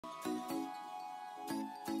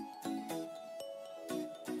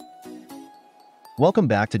Welcome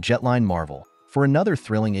back to Jetline Marvel for another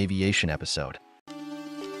thrilling aviation episode.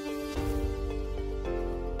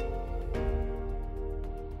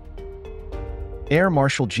 Air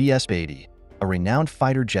Marshal GS Bedi, a renowned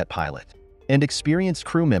fighter jet pilot and experienced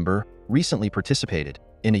crew member, recently participated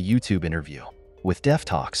in a YouTube interview with Def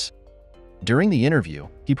Talks. During the interview,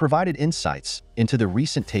 he provided insights into the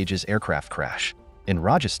recent Tejas aircraft crash in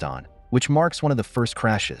Rajasthan, which marks one of the first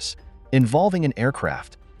crashes involving an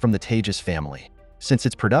aircraft from the Tejas family since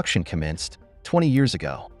its production commenced 20 years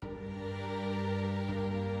ago.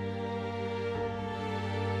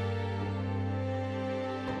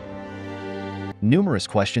 Numerous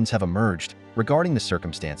questions have emerged regarding the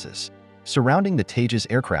circumstances surrounding the Tejas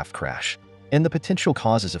aircraft crash and the potential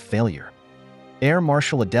causes of failure. Air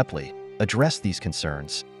Marshal adeptly addressed these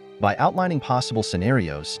concerns by outlining possible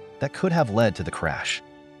scenarios that could have led to the crash.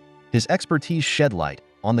 His expertise shed light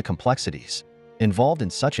on the complexities involved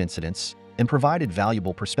in such incidents and provided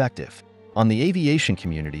valuable perspective on the aviation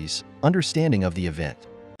community's understanding of the event.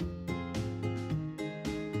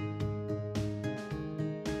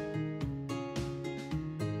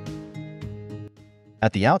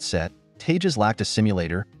 At the outset, Tejas lacked a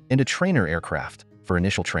simulator and a trainer aircraft for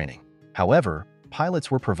initial training. However, pilots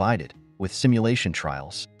were provided with simulation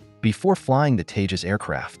trials before flying the Tejas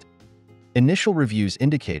aircraft. Initial reviews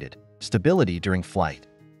indicated stability during flight,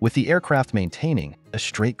 with the aircraft maintaining a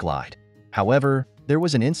straight glide. However, there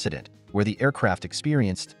was an incident where the aircraft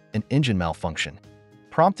experienced an engine malfunction,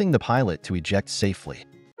 prompting the pilot to eject safely.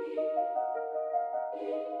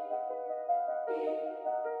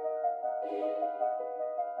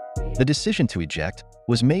 The decision to eject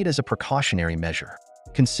was made as a precautionary measure,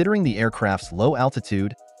 considering the aircraft's low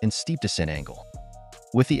altitude and steep descent angle.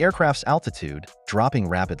 With the aircraft's altitude dropping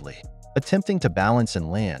rapidly, attempting to balance and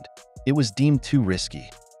land, it was deemed too risky.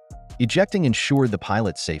 Ejecting ensured the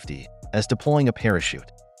pilot's safety, as deploying a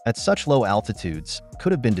parachute at such low altitudes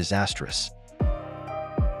could have been disastrous.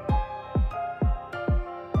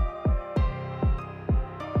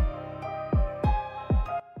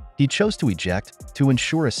 He chose to eject to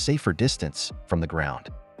ensure a safer distance from the ground.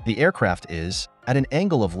 The aircraft is at an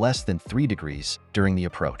angle of less than 3 degrees during the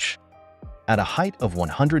approach. At a height of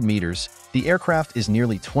 100 meters, the aircraft is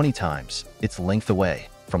nearly 20 times its length away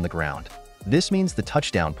from the ground. This means the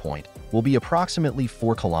touchdown point will be approximately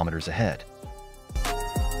 4 kilometers ahead.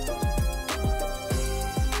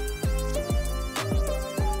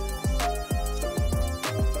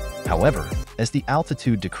 However, as the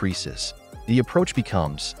altitude decreases, the approach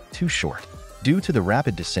becomes too short due to the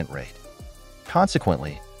rapid descent rate.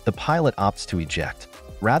 Consequently, the pilot opts to eject,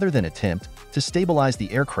 rather than attempt to stabilize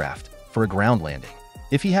the aircraft for a ground landing.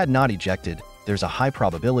 If he had not ejected, there's a high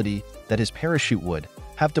probability that his parachute would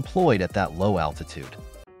have deployed at that low altitude.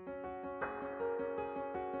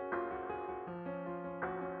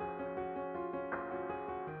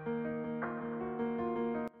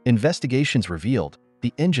 Investigations revealed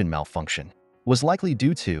the engine malfunction was likely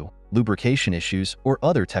due to lubrication issues or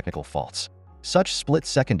other technical faults. Such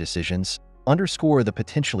split-second decisions underscore the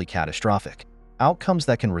potentially catastrophic outcomes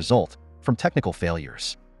that can result from technical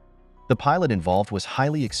failures. The pilot involved was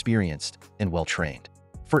highly experienced and well-trained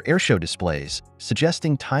for airshow displays,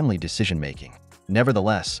 suggesting timely decision-making.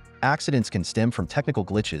 Nevertheless, accidents can stem from technical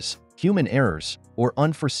glitches, human errors, or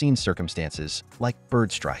unforeseen circumstances like bird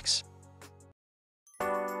strikes.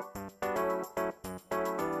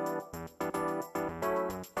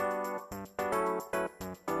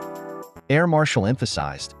 Air Marshal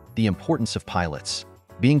emphasized the importance of pilots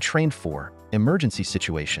being trained for emergency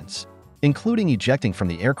situations, including ejecting from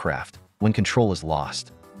the aircraft when control is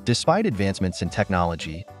lost. Despite advancements in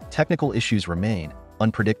technology, technical issues remain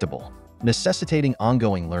unpredictable, necessitating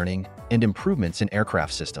ongoing learning and improvements in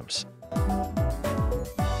aircraft systems.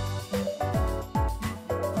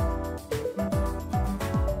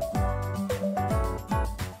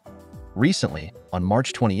 Recently, on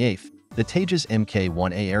March 28th, the Tejas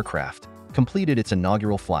Mk-1A aircraft completed its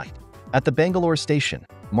inaugural flight at the Bangalore station,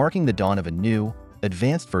 marking the dawn of a new,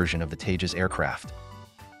 advanced version of the Tejas aircraft.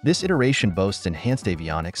 This iteration boasts enhanced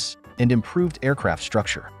avionics and improved aircraft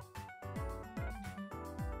structure.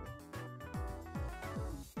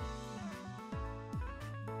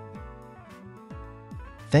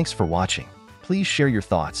 Thanks for watching. Please share your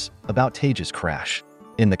thoughts about Tejas crash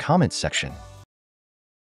in the comments section.